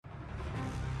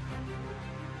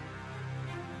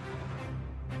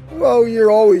Well, you're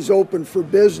always open for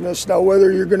business. Now,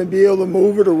 whether you're going to be able to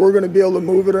move it or we're going to be able to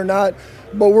move it or not,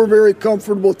 but we're very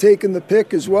comfortable taking the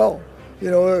pick as well.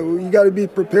 You got to be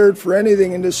prepared for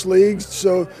anything in this league.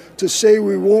 So to say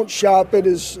we won't shop it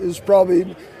is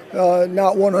probably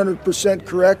not 100%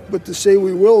 correct, but to say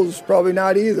we will is probably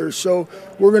not either. So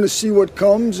we're going to see what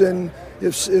comes, and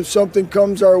if something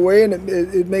comes our way and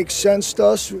it makes sense to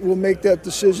us, we'll make that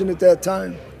decision at that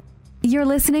time. You're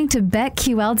listening to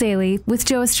BetQL Daily with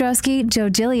Joe Ostrowski, Joe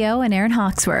Giglio, and Aaron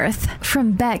Hawksworth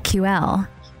from BetQL.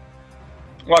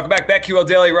 Welcome back, BetQL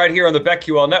Daily, right here on the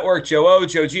BetQL Network. Joe O,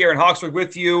 Joe G, Aaron Hawksworth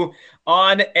with you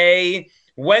on a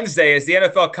Wednesday as the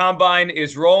NFL Combine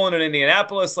is rolling in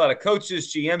Indianapolis. A lot of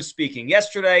coaches, GMs speaking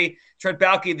yesterday. Trent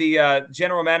Baalke, the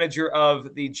general manager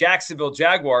of the Jacksonville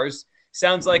Jaguars,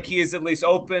 sounds like he is at least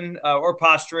open or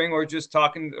posturing or just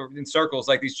talking in circles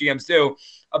like these GMs do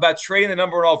about trading the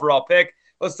number 1 overall pick.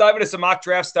 Let's dive into some mock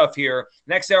draft stuff here.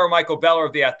 Next hour, Michael Beller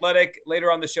of The Athletic.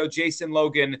 Later on the show, Jason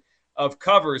Logan of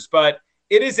Covers. But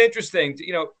it is interesting,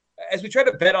 as we try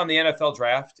to bet on the NFL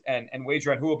draft and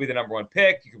wager on who will be the number 1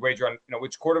 pick. You can wager on,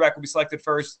 which quarterback will be selected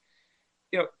first.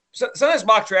 Sometimes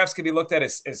mock drafts can be looked at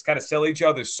as kind of silly,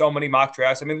 Joe. There's so many mock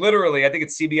drafts. I mean, literally, I think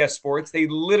it's CBS Sports. They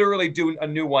literally do a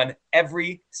new one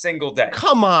every single day.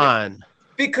 Come on.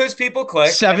 Because people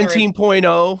click.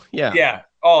 17.0. Yeah. Yeah.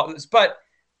 But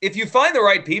if you find the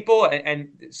right people, and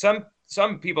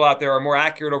some people out there are more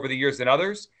accurate over the years than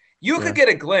others, you could get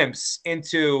a glimpse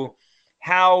into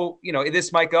how,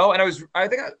 this might go. And I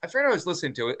think a friend I was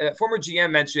listening to, a former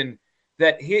GM mentioned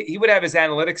that he would have his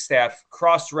analytics staff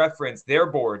cross-reference their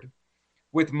board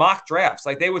with mock drafts.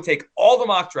 Like, they would take all the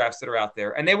mock drafts that are out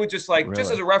there, and they would just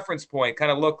just as a reference point,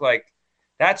 kind of look like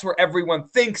that's where everyone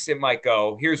thinks it might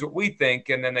go. Here's what we think.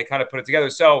 And then they kind of put it together.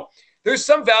 So there's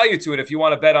some value to it if you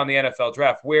want to bet on the NFL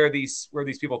draft, where these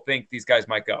people think these guys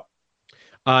might go.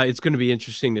 It's going to be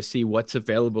interesting to see what's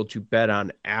available to bet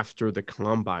on after the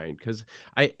Combine, because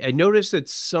I noticed that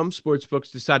some sports books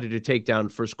decided to take down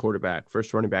first quarterback,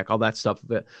 first running back, all that stuff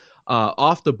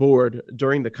off the board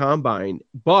during the Combine,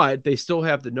 but they still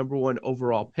have the number 1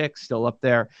 overall pick still up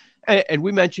there. And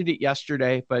we mentioned it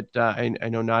yesterday, but I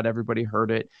know not everybody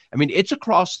heard it. I mean, it's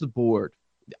across the board.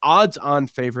 The odds-on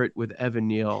favorite with Evan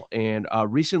Neal, and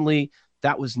recently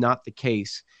that was not the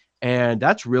case. And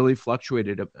that's really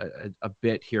fluctuated a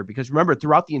bit here, because remember,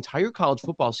 throughout the entire college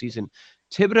football season,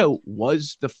 Thibodeau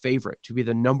was the favorite to be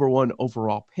the number 1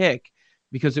 overall pick,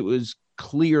 because it was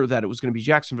clear that it was going to be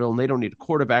Jacksonville and they don't need a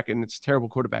quarterback, and it's a terrible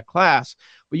quarterback class.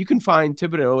 But you can find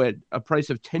Thibodeau at a price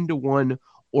of 10-1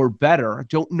 or better. I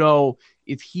don't know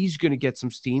if he's going to get some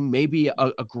steam. Maybe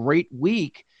a great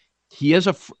week. He is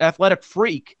an athletic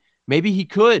freak. Maybe he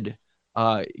could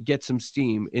get some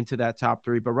steam into that top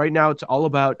 3. But right now it's all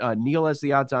about Neal as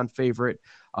the odds-on favorite,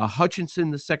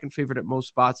 Hutchinson the second favorite at most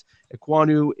spots.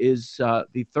 Ekwonu is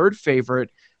the third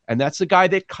favorite, and that's the guy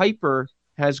that Kuiper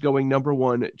has going number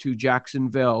 1 to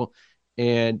Jacksonville.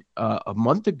 And a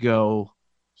month ago,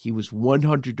 he was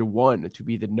 100-1 to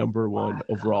be the number 1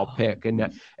 overall pick,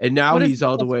 and now he's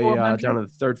all the way down to the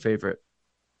third favorite.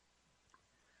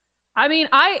 I mean,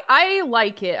 I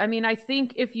like it. I mean, I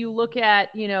think if you look at,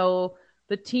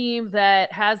 the team that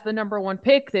has the number 1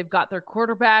 pick, they've got their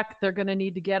quarterback. They're going to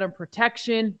need to get him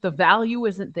protection. The value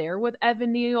isn't there with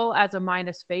Evan Neal as a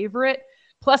minus favorite.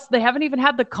 Plus, they haven't even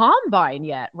had the Combine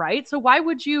yet, right? So why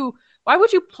would you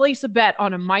place a bet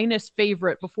on a minus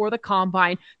favorite before the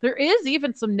Combine? There is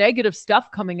even some negative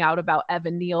stuff coming out about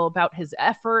Evan Neal, about his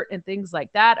effort and things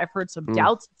like that. I've heard some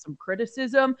doubts and some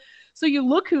criticism. So you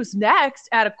look who's next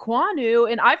at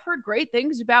Ekwonu, and I've heard great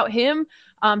things about him.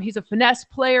 He's a finesse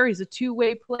player. He's a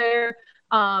two-way player.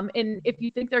 And if you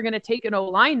think they're going to take an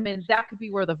O-lineman, that could be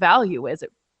where the value is at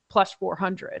plus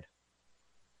 400.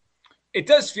 It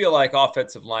does feel like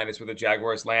offensive line is where the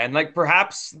Jaguars land. Like,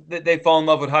 perhaps they fall in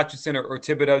love with Hutchinson or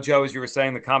Thibodeau, Joe, as you were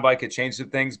saying. The Combine could change some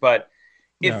things, but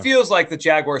it feels like the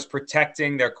Jaguars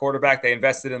protecting their quarterback they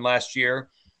invested in last year.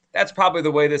 That's probably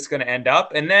the way this is going to end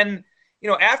up. And then,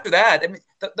 after that, I mean,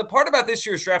 the part about this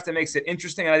year's draft that makes it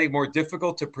interesting and I think more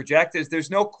difficult to project is there's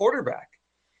no quarterback.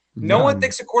 No one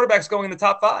thinks a quarterback's going in the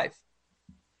top 5.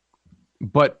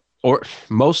 Or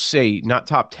most say not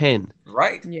top 10.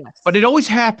 Right. Yes. But it always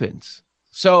happens.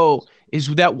 So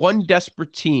is that one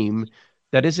desperate team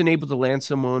that isn't able to land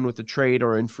someone with a trade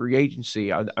or in free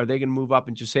agency, are they going to move up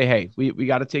and just say, hey, we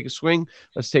got to take a swing.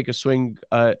 Let's take a swing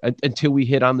until we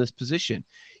hit on this position.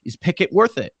 Is Pickett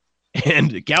worth it?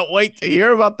 And can't wait to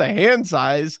hear about the hand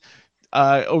size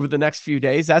over the next few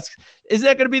days. Isn't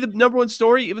that going to be the number 1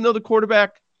 story, even though the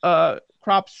quarterback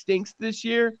crop stinks this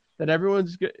year? that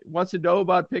everyone's wants to know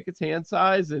about Pickett's hand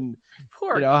size and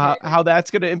Poor how that's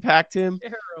going to impact him.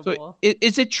 Terrible. So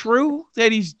is it true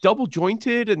that he's double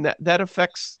jointed and that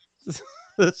affects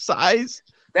the size?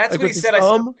 That's like what he said.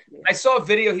 I saw a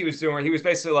video he was doing where he was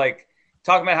basically like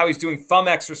talking about how he's doing thumb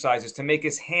exercises to make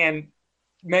his hand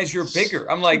measure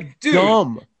bigger. I'm like, dude,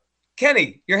 dumb.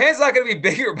 Kenny, your hand's not going to be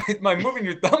bigger by moving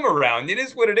your thumb around. It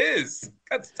is what it is.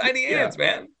 Got tiny hands,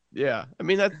 man. Yeah, I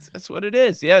mean that's what it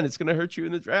is. Yeah, and it's going to hurt you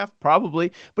in the draft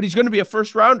probably, but he's going to be a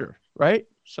first rounder, right?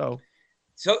 So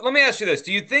let me ask you this: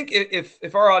 do you think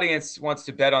if our audience wants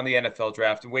to bet on the NFL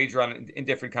draft and wager on it in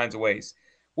different kinds of ways,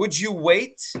 would you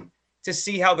wait to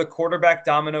see how the quarterback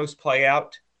dominoes play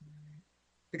out?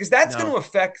 Because that's going to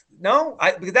affect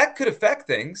because that could affect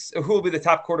things. Who will be the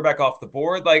top quarterback off the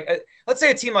board? Like, let's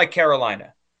say a team like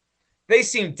Carolina, they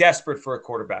seem desperate for a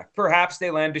quarterback. Perhaps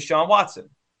they land Deshaun Watson.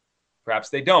 Perhaps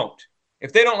they don't.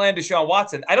 If they don't land Deshaun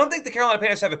Watson, I don't think the Carolina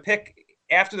Panthers have a pick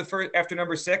after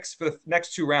number 6 for the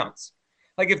next 2 rounds.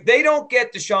 Like, if they don't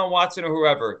get Deshaun Watson or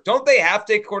whoever, don't they have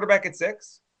to take quarterback at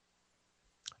 6?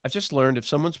 I've just learned if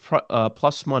someone's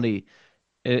plus money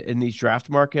in these draft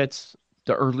markets,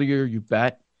 the earlier you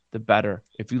bet, the better.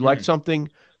 If you like something,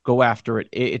 go after it.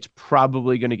 It's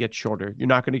probably going to get shorter. You're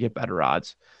not going to get better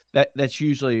odds. That's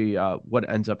usually what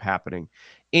ends up happening.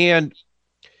 And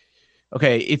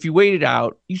okay, if you wait it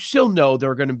out, you still know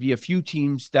there are going to be a few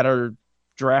teams that are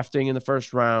drafting in the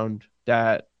first round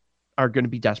that are going to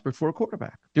be desperate for a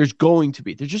quarterback. There's going to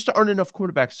be. There just aren't enough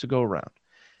quarterbacks to go around.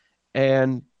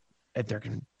 And they're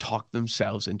going to talk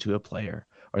themselves into a player,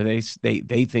 or they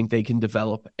think they can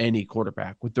develop any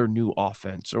quarterback with their new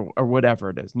offense or whatever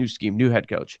it is, new scheme, new head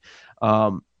coach.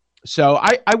 So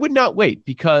I would not wait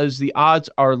because the odds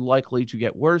are likely to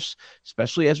get worse,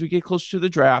 especially as we get closer to the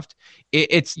draft.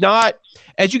 It's not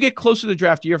as you get closer to the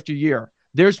draft year after year,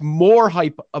 there's more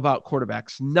hype about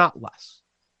quarterbacks, not less.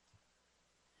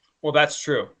 Well, that's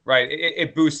true, right?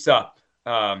 It boosts up.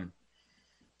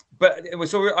 But I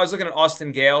was looking at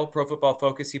Austin Gale, Pro Football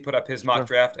Focus. He put up his mock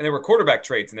draft, and there were quarterback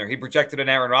trades in there. He projected an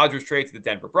Aaron Rodgers trade to the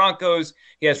Denver Broncos.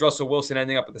 He has Russell Wilson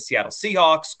ending up with the Seattle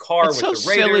Seahawks. Carr with the Raiders. It's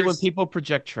so silly when people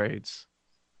project trades.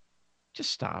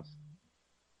 Just stop.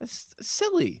 That's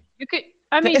silly.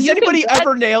 Has anybody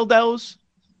ever nailed those?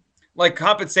 Like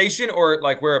compensation or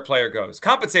like where a player goes?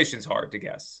 Compensation's hard to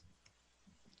guess.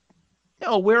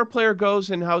 No, where a player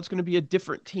goes and how it's going to be a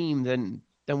different team than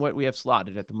what we have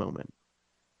slotted at the moment.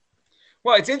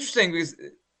 Well, it's interesting because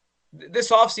this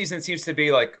offseason seems to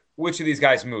be like which of these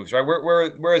guys moves, right?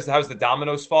 How's the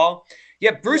dominoes fall?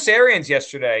 Yeah, Bruce Arians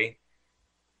yesterday,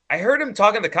 I heard him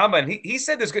talking to the combine. He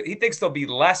said he thinks there'll be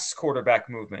less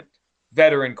quarterback movement,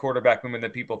 veteran quarterback movement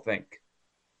than people think.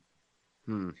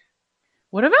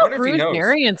 What about Bruce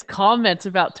Arians' comments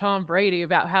about Tom Brady,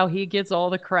 about how he gets all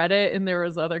the credit and there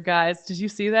was other guys? Did you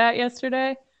see that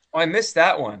yesterday? Oh, I missed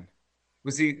that one.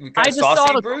 Was he? I just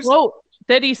saw the quote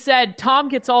that he said, Tom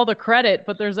gets all the credit,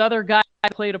 but there's other guys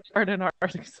that played a part in our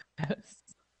success.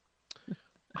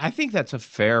 I think that's a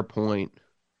fair point.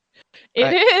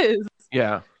 It is.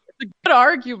 Yeah. It's a good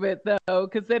argument, though,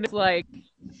 because then it's like,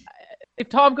 if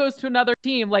Tom goes to another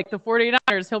team like the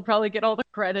 49ers, he'll probably get all the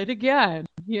credit again,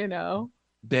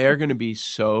 They're going to be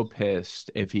so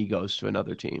pissed if he goes to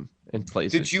another team and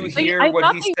plays. Did you hear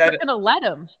what he said? I thought they were going to let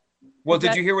him. Well,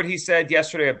 did you hear what he said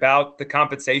yesterday about the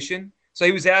compensation? So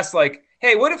he was asked, like,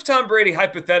 hey, what if Tom Brady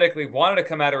hypothetically wanted to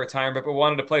come out of retirement but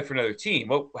wanted to play for another team?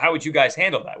 Well, how would you guys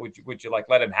handle that? Would you like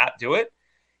let him do it?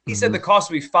 He said the cost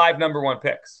would be 5 number 1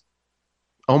 picks.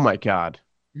 Oh my God!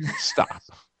 Stop.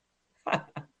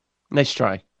 Nice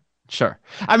try. Sure.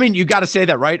 I mean, you got to say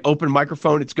that, right? Open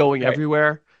microphone. It's going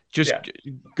everywhere. Just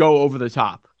go over the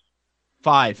top.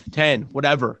 5, 10,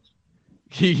 whatever.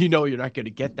 You're not going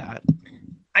to get that.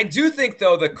 I do think,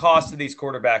 though, the cost of these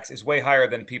quarterbacks is way higher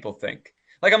than people think.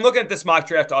 Like, I'm looking at this mock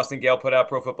draft Austin Gale put out,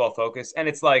 Pro Football Focus, and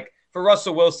it's like, for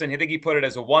Russell Wilson, I think he put it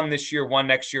as a 1 this year, 1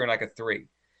 next year, and like a 3.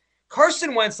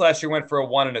 Carson Wentz last year went for a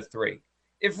 1 and a 3.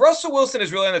 If Russell Wilson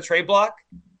is really on the trade block,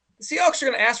 the Seahawks are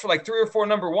going to ask for like 3 or 4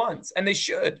 number 1s, and they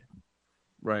should.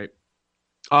 Right.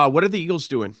 What are the Eagles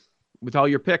doing with all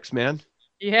your picks, man?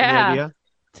 Yeah.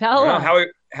 Tell them.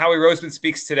 Howie Roseman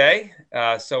speaks today,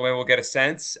 so we'll get a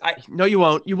sense. No, you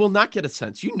won't. You will not get a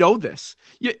sense. You know this.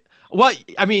 You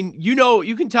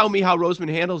can tell me how Roseman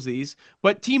handles these,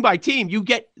 but team by team, you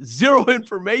get zero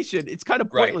information. It's kind of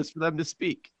pointless for them to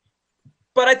speak.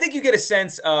 But I think you get a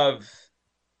sense of,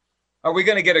 are we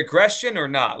going to get aggression or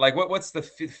not? Like, what's the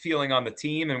feeling on the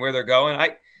team and where they're going?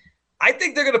 I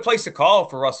think they're going to place a call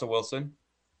for Russell Wilson.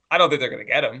 I don't think they're going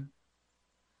to get him.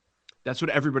 That's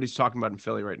what everybody's talking about in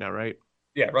Philly right now, right?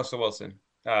 Yeah, Russell Wilson.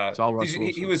 It's all Russell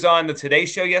Wilson. He was on the Today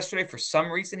Show yesterday. For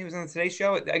some reason, he was on the Today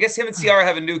Show. I guess him and Ciara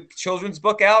have a new children's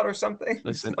book out or something.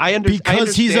 Listen,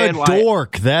 because he's a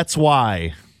dork. That's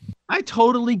why. I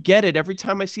totally get it. Every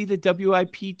time I see the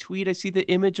WIP tweet, I see the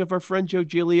image of our friend Joe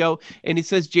Giglio, and he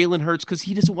says Jalen Hurts because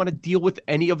he doesn't want to deal with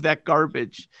any of that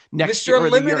garbage next year or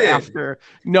the year after.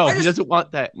 No, he doesn't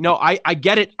want that. No, I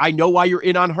get it. I know why you're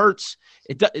in on Hurts.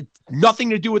 It's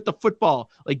nothing to do with the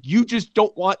football. Like, you just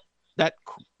don't want that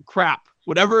crap,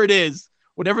 whatever it is,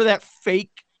 whatever that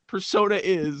fake persona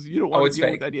is. You don't want to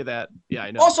deal with any of that. Yeah,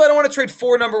 I know. Also, I don't want to trade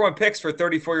 4 number 1 picks for a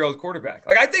 34-year-old quarterback.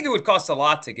 Like, I think it would cost a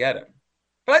lot to get him.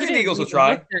 But I think the Eagles will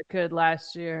try. That good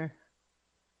last year.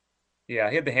 Yeah,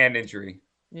 he had the hand injury.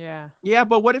 Yeah. Yeah,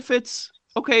 but what if it's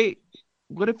okay?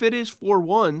 What if it is 4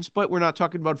 ones, but we're not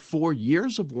talking about 4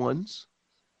 years of ones?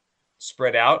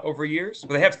 Spread out over years?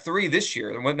 Well, they have 3 this year.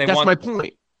 And when That's my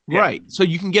point. Yeah. Right. So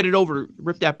you can get it over,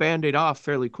 rip that Band-Aid off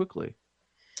fairly quickly.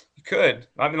 You could.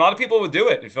 I mean, a lot of people would do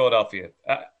it in Philadelphia.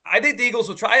 I think the Eagles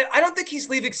will try. I don't think he's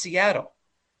leaving Seattle.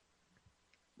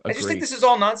 Agreed. I just think this is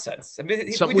all nonsense. I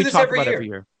mean, something we do this talk every about year. Every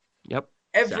year. Yep.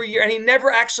 Every year. And he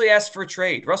never actually asked for a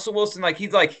trade. Russell Wilson, he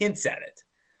hints at it.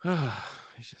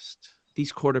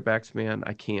 These quarterbacks, man,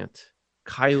 I can't.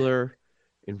 Kyler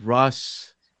and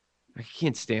Russ, I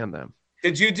can't stand them.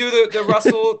 Did you do the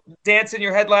Russell dance in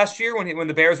your head last year when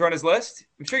the Bears were on his list?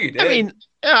 I'm sure you did. I mean,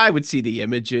 I would see the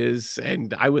images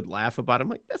and I would laugh about it. I'm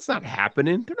like, that's not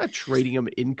happening. They're not trading him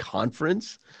in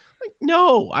conference. Like,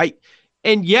 no,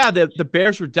 And yeah, the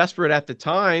Bears were desperate at the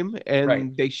time, and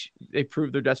right. They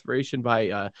proved their desperation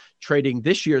by trading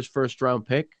this year's first-round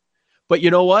pick. But you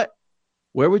know what?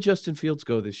 Where would Justin Fields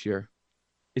go this year?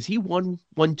 Is he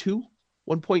 1.2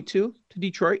 to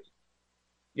Detroit?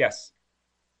 Yes.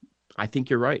 I think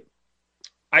you're right.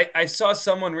 I saw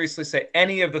someone recently say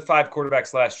any of the 5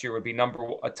 quarterbacks last year would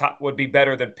be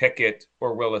better than Pickett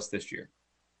or Willis this year.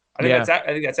 I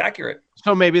think that's accurate.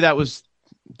 So maybe that was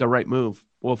the right move.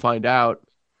 We'll find out.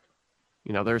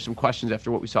 You know, there are some questions after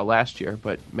what we saw last year,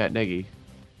 but Matt Nagy,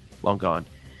 long gone,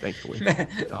 thankfully.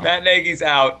 Matt Nagy's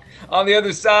out. On the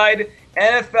other side,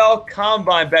 NFL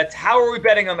Combine bets. How are we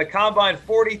betting on the Combine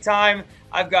 40 time?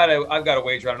 I've got a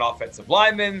wager on an offensive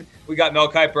lineman. We got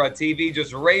Mel Kiper on TV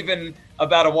just raving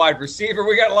about a wide receiver.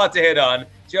 We got a lot to hit on.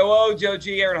 Joe O, Joe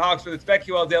G, Aaron Hawksworth. It's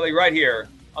BetQL Daily right here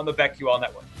on the BetQL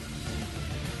Network.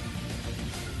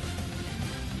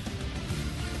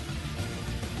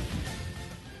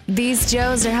 These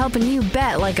Joes are helping you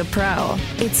bet like a pro.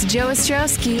 It's Joe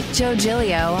Ostrowski, Joe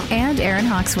Giglio, and Aaron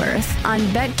Hawksworth on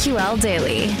BetQL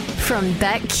Daily from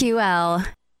BetQL.